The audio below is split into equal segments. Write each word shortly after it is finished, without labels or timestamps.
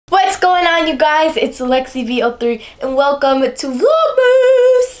going on, you guys? It's LexiVee03 and welcome to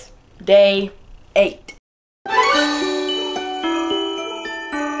Vlogmas Day 8.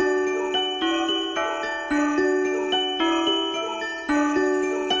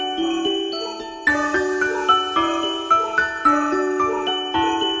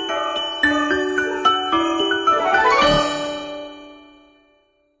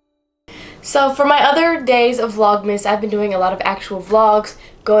 So for my other days of Vlogmas, I've been doing a lot of actual vlogs,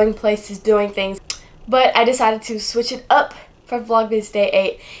 going places, doing things, but I decided to switch it up for Vlogmas Day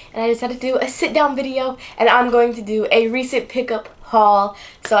 8, and I decided to do a sit-down video, and I'm going to do a recent pickup haul.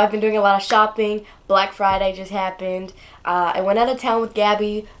 So I've been doing a lot of shopping. Black Friday just happened. I went out of town with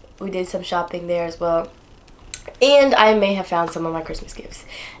Gabby. We did some shopping there as well. And I may have found some of my Christmas gifts.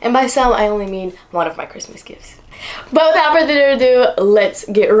 And by some, I only mean one of my Christmas gifts. But without further ado, let's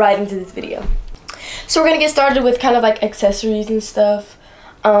get right into this video. So we're going to get started with kind of like accessories and stuff.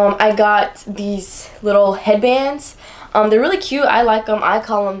 I got these little headbands. They're really cute. I like them. I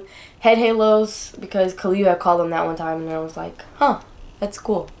call them head halos because Kalia called them that one time. And I was like, huh, that's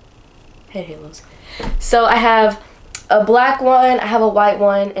cool. Head halos. So I have a black one, I have a white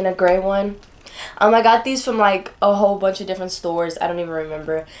one, and a gray one. I got these from like a whole bunch of different stores. I don't even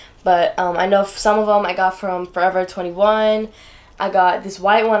remember. But I know some of them I got from Forever 21. I got this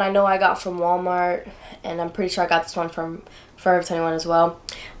white one I know I got from Walmart. And I'm pretty sure I got this one from Forever 21 as well.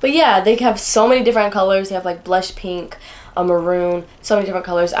 But yeah, they have so many different colors. They have like blush pink, a maroon, so many different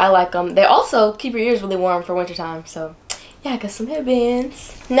colors. I like them. They also keep your ears really warm for wintertime. So yeah, I got some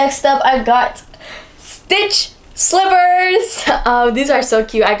headbands. Next up, I got Stitch slippers. These are so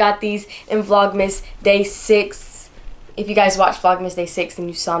cute. I got these in Vlogmas Day 6. If you guys watched Vlogmas Day 6 and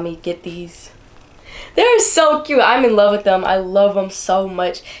you saw me get these, they're so cute. I'm in love with them. I love them so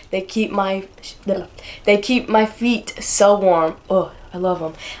much. They keep my feet so warm. Oh, I love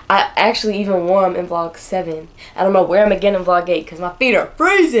them. I actually even wore them in Vlog 7. I don't know where I'm again in Vlog 8 because my feet are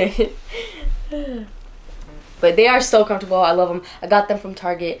freezing. But they are so comfortable. I love them. I got them from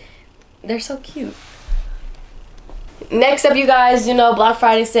Target. They're so cute. Next up, you guys, you know, Black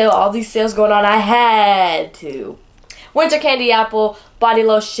Friday sale, all these sales going on. I had to. Winter candy apple, body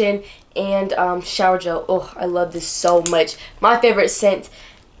lotion, and shower gel. Oh, I love this so much. My favorite scent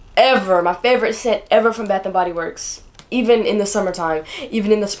ever. My favorite scent ever from Bath & Body Works. Even in the summertime,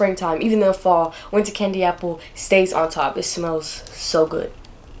 even in the springtime, even in the fall, winter candy apple stays on top. It smells so good.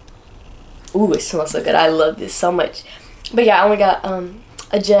 Ooh, it smells so good. I love this so much. But yeah, I only got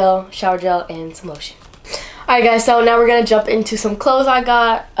a gel, shower gel, and some lotion. Alright guys, so now we're going to jump into some clothes I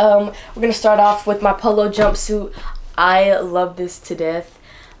got. We're going to start off with my polo jumpsuit. I love this to death.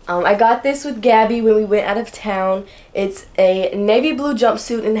 I got this with Gabby when we went out of town. It's a navy blue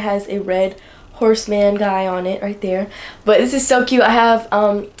jumpsuit and it has a red horseman guy on it right there. But this is so cute. I have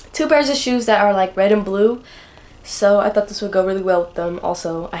two pairs of shoes that are like red and blue. So I thought this would go really well with them.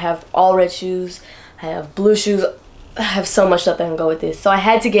 Also, I have all red shoes. I have blue shoes. I have so much stuff that can go with this. So I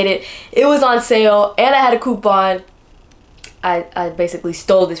had to get it. It was on sale and I had a coupon. I basically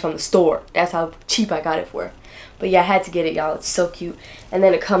stole this from the store. That's how cheap I got it for. But yeah, I had to get it, y'all. It's so cute. And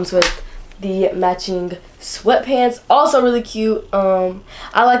then it comes with the matching sweatpants. Also really cute. I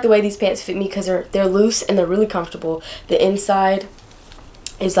like the way these pants fit me because they're loose and they're really comfortable. The inside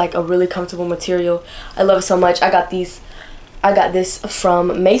is like a really comfortable material. I love it so much. I got this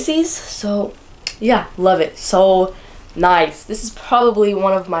from Macy's. So yeah, love it. So nice. This is probably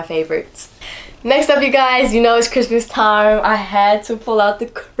one of my favorites. Next up, you guys, you know it's Christmas time. I had to pull out the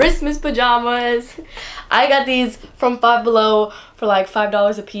Christmas pajamas. I got these from Five Below for like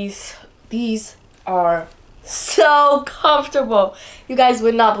 $5 a piece. These are so comfortable. You guys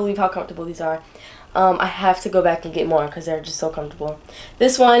would not believe how comfortable these are. I have to go back and get more because they're just so comfortable.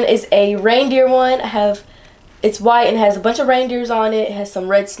 This one is a reindeer one. It's white and has a bunch of reindeers on it. It has some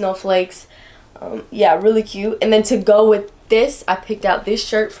red snowflakes. Yeah, really cute. And then to go with this, I picked out this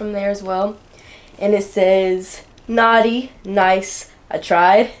shirt from there as well. And it says, naughty, nice, I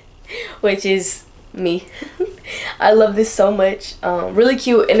tried, which is me. I love this so much. Really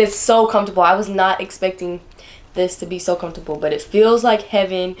cute, and it's so comfortable. I was not expecting this to be so comfortable, but it feels like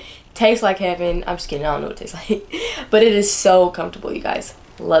heaven, tastes like heaven. I'm just kidding, I don't know what it tastes like. But it is so comfortable, you guys.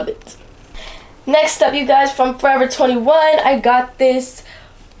 Love it. Next up, you guys, from Forever 21, I got this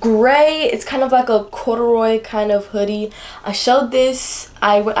gray, it's kind of like a corduroy kind of hoodie. I showed this,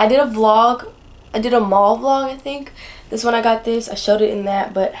 I did a vlog. I did a mall vlog, I think, This one I got this. I showed it in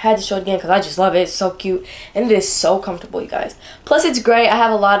that, but had to show it again because I just love it. It's so cute, and it is so comfortable, you guys. Plus, it's great. I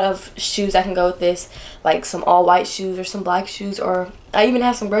have a lot of shoes that can go with this, like some all-white shoes or some black shoes, or I even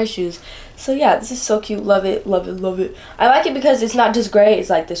have some gray shoes. So, yeah, this is so cute. Love it, love it, love it. I like it because it's not just gray. It's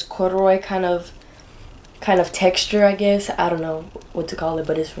like this corduroy kind of texture, I guess. I don't know what to call it,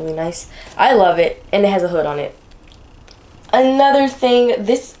 but it's really nice. I love it, and it has a hood on it. Another thing,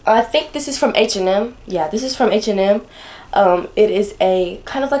 I think this is from H&M. Yeah, this is from H&M. It is a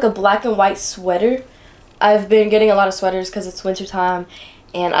kind of like a black and white sweater. I've been getting a lot of sweaters because it's winter time,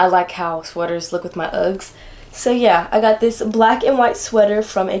 and I like how sweaters look with my Uggs. So yeah, I got this black and white sweater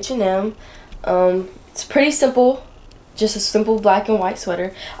from H&M. It's pretty simple, just a simple black and white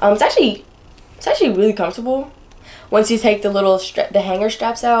sweater. It's actually really comfortable. Once you take the hanger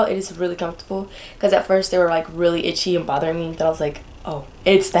straps out, it is really comfortable. Because at first they were like really itchy and bothering me. Then I was like, oh,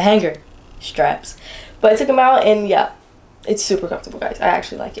 it's the hanger straps. But I took them out, and yeah, it's super comfortable, guys. I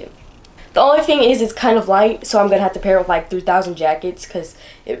actually like it. The only thing is it's kind of light, so I'm going to have to pair it with like 3,000 jackets because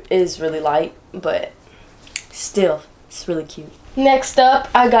it is really light. But still, it's really cute. Next up,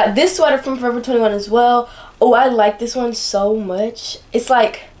 I got this sweater from Forever 21 as well. Oh, I like this one so much. It's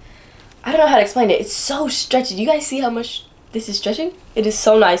like, I don't know how to explain it. It's so stretchy. Do you guys see how much this is stretching? It is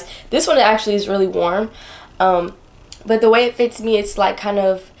so nice. This one actually is really warm. But the way it fits me, it's like kind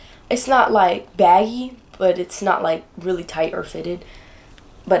of, it's not like baggy, but it's not like really tight or fitted.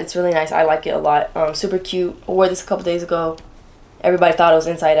 But it's really nice. I like it a lot. Super cute. I wore this a couple days ago. Everybody thought it was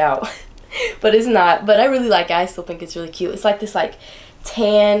inside out. But it's not. But I really like it. I still think it's really cute. It's like this like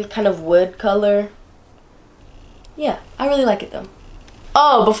tan kind of wood color. Yeah, I really like it though.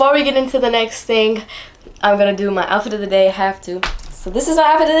 Oh, before we get into the next thing, I'm going to do my outfit of the day. I have to. So this is my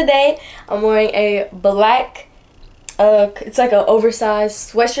outfit of the day. I'm wearing a black, it's like an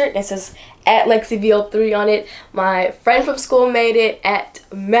oversized sweatshirt. And it says at LexiVee03 on it. My friend from school made it, at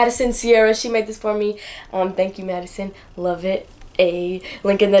Madison Sierra. She made this for me. Thank you, Madison. Love it. A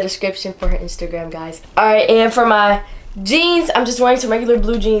link in the description for her Instagram, guys. Alright, and for my jeans, I'm just wearing some regular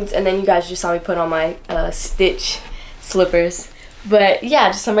blue jeans. And then you guys just saw me put on my Stitch slippers. But yeah,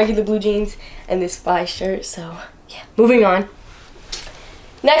 just some regular blue jeans and this fly shirt. So yeah, moving on.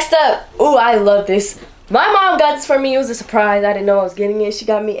 Next up, ooh, I love this. My mom got this for me. It was a surprise. I didn't know I was getting it. She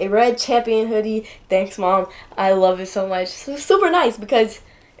got me a red Champion hoodie. Thanks, Mom. I love it so much. So super nice because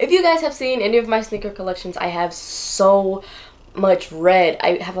if you guys have seen any of my sneaker collections, I have so much red.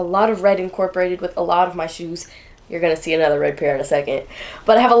 I have a lot of red incorporated with a lot of my shoes. You're going to see another red pair in a second.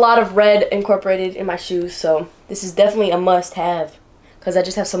 But I have a lot of red incorporated in my shoes, so this is definitely a must-have because I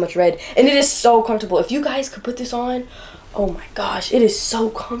just have so much red. And it is so comfortable. If you guys could put this on, oh my gosh, it is so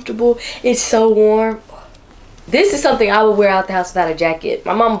comfortable. It's so warm. This is something I would wear out the house without a jacket.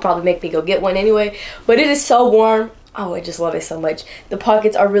 My mom would probably make me go get one anyway, but it is so warm. Oh, I just love it so much. The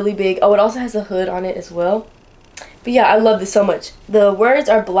pockets are really big. Oh, it also has a hood on it as well. But yeah, I love this so much. The words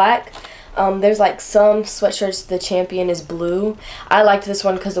are black. There's like some sweatshirts, the Champion is blue. I liked this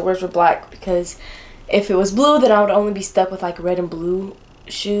one because the words were black, because if it was blue, then I would only be stuck with like red and blue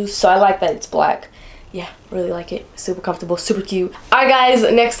shoes. So I like that it's black. Yeah, really like it. Super comfortable, super cute. Alright guys,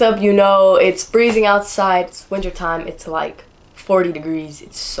 next up, you know, it's freezing outside. It's winter time. It's like 40 degrees.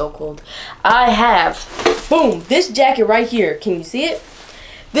 It's so cold. I have, boom, this jacket right here. Can you see it?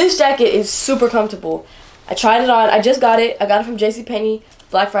 This jacket is super comfortable. I tried it on. I just got it. I got it from JCPenney.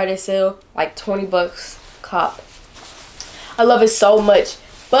 Black Friday sale, like 20 bucks cop. I love it so much,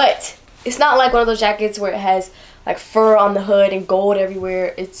 but it's not like one of those jackets where it has like fur on the hood and gold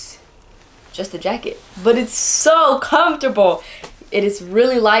everywhere. It's just a jacket, but it's so comfortable. It is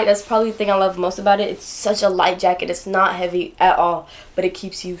really light. That's probably the thing I love most about it. It's such a light jacket. It's not heavy at all, but it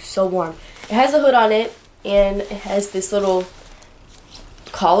keeps you so warm. It has a hood on it, and it has this little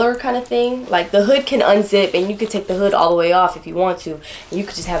collar kind of thing. Like the hood can unzip and you could take the hood all the way off if you want to, and you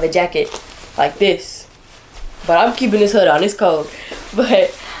could just have a jacket like this. But I'm keeping this hood on. It's cold.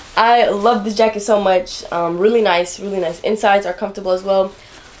 But I love this jacket so much. Really nice, really nice. Insides are comfortable as well.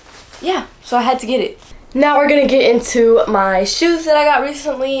 Yeah, so I had to get it. Now we're gonna get into my shoes that I got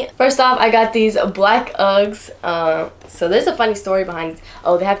recently. First off, I got these black Uggs. So there's a funny story behind these.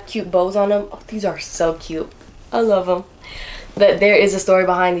 Oh, they have cute bows on them. Oh, these are so cute. I love them. But there is a story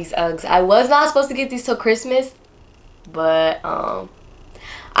behind these Uggs. I was not supposed to get these till Christmas, but I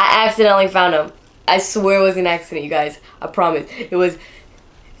accidentally found them. I swear it was an accident, you guys. I promise. It was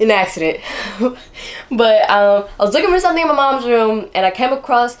an accident. But I was looking for something in my mom's room, and I came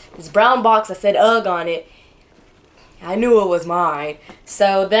across this brown box that said Ugg on it. I knew it was mine.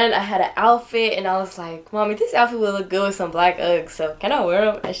 So then I had an outfit, and I was like, Mommy, this outfit would look good with some black Uggs, so can I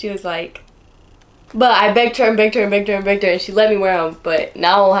wear them? And she was like, But I begged her and begged her and begged her and begged her, and she let me wear them. But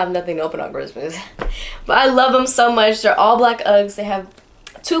now I'll have nothing to open on Christmas. But I love them so much. They're all black Uggs. They have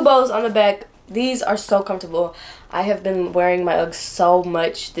 2 bows on the back. These are so comfortable. I have been wearing my Uggs so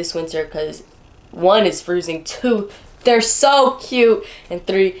much this winter because 1, it's freezing. 2, they're so cute. And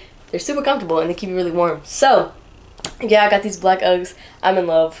 3, they're super comfortable and they keep me really warm. So, yeah, I got these black Uggs. I'm in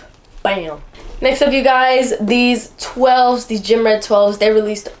love. Bam. Next up, you guys, these 12s, these Gym Red 12s, they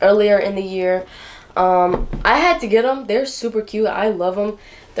released earlier in the year. I had to get them. They're super cute. I love them.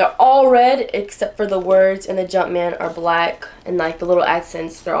 They're all red except for the words and the Jumpman are black. And like the little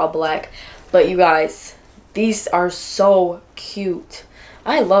accents, they're all black. But you guys, these are so cute.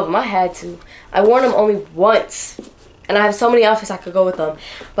 I love them. I had to. I wore them only once. And I have so many outfits I could go with them.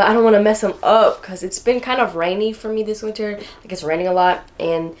 But I don't want to mess them up because it's been kind of rainy for me this winter. Like it's raining a lot.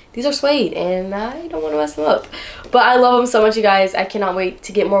 And these are suede. And I don't want to mess them up. But I love them so much, you guys. I cannot wait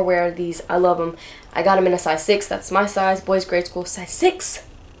to get more wear of these. I love them. I got them in a size 6. That's my size. Boys grade school size 6.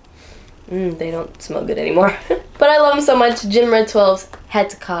 They don't smell good anymore. But I love them so much. Gym Red 12s. Had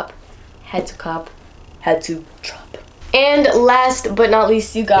to cop. Had to cop. Had to drop. And last but not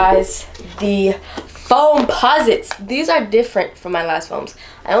least, you guys, the foam posits. These are different from my last foams.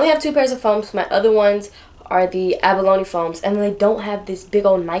 I only have 2 pairs of foams. My other ones are the abalone foams, and they don't have this big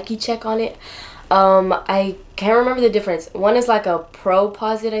old Nike check on it. I can't remember the difference. One is like a pro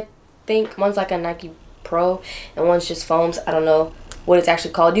posit, I think. One's like a Nike Pro, and one's just foams. I don't know what it's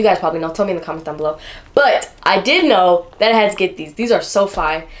actually called. You guys probably know. Tell me in the comments down below. But I did know that I had to get these. These are so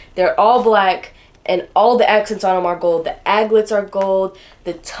fire. They're all black, and all the accents on them are gold. The aglets are gold.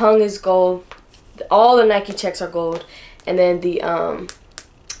 The tongue is gold. All the Nike checks are gold, and then the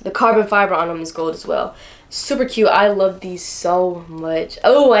carbon fiber on them is gold as well. Super cute. I love these so much.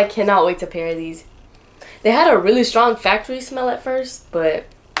 Oh, I cannot wait to pair these. They had a really strong factory smell at first, but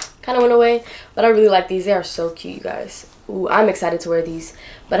kind of went away. But I really like these. They are so cute, you guys. Ooh, I'm excited to wear these,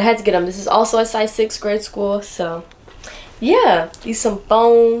 but I had to get them. This is also a size 6 grade school, so yeah, these some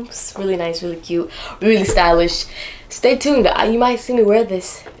foams. Really nice, really cute, really stylish. Stay tuned. You might see me wear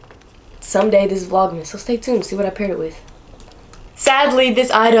this someday, this Vlogmas, so stay tuned, see what I paired it with. Sadly,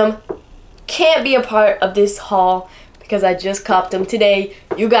 this item can't be a part of this haul because I just copped them today.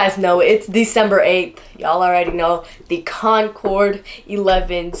 You guys know it's December 8th. Y'all already know the Concord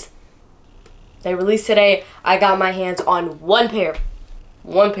 11s. They released today. I got my hands on 1 pair.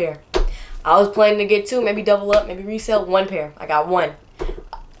 1 pair. I was planning to get 2, maybe double up, maybe resell. 1 pair. I got 1.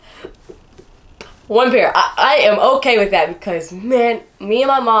 1 pair. I am okay with that because, man, me and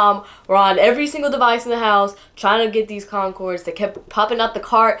my mom were on every single device in the house trying to get these Concords. They kept popping out the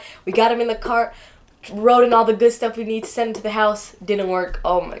cart. We got them in the cart, wrote in all the good stuff we need to send to the house. Didn't work.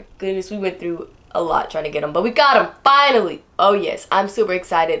 Oh my goodness, we went through a lot trying to get them, but we got them finally. Oh yes, I'm super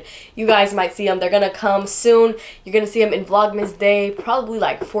excited. You guys might see them. They're gonna come soon. You're gonna see them in Vlogmas Day, probably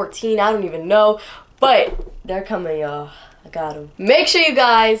like 14. I don't even know, but they're coming, y'all. I got them. Make sure you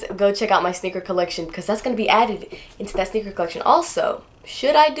guys go check out my sneaker collection because that's going to be added into that sneaker collection. Also,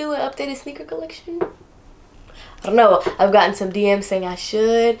 should I do an updated sneaker collection? I don't know. I've gotten some DMs saying I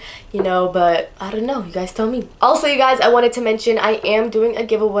should, you know, but I don't know. You guys tell me. Also, you guys, I wanted to mention I am doing a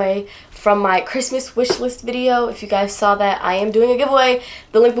giveaway from my Christmas wish list video. If you guys saw that, I am doing a giveaway.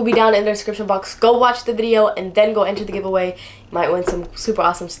 The link will be down in the description box. Go watch the video and then go enter the giveaway. You might win some super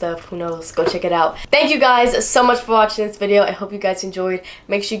awesome stuff. Who knows? Go check it out. Thank you guys so much for watching this video. I hope you guys enjoyed.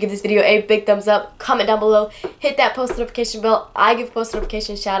 Make sure you give this video a big thumbs up. Comment down below. Hit that post notification bell. I give post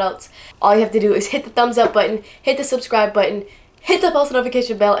notification shout outs. All you have to do is hit the thumbs up button, hit the subscribe button, hit the post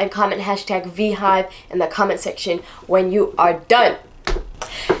notification bell, and comment hashtag VHive in the comment section when you are done.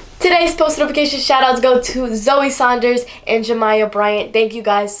 Today's post notification shoutouts go to Zoe Saunders and Jemiah Bryant. Thank you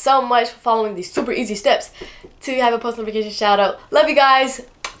guys so much for following these super easy steps to have a post notification shoutout. Love you guys.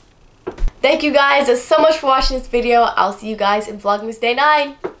 Thank you guys so much for watching this video. I'll see you guys in Vlogmas Day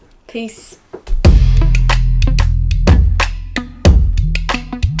 9. Peace.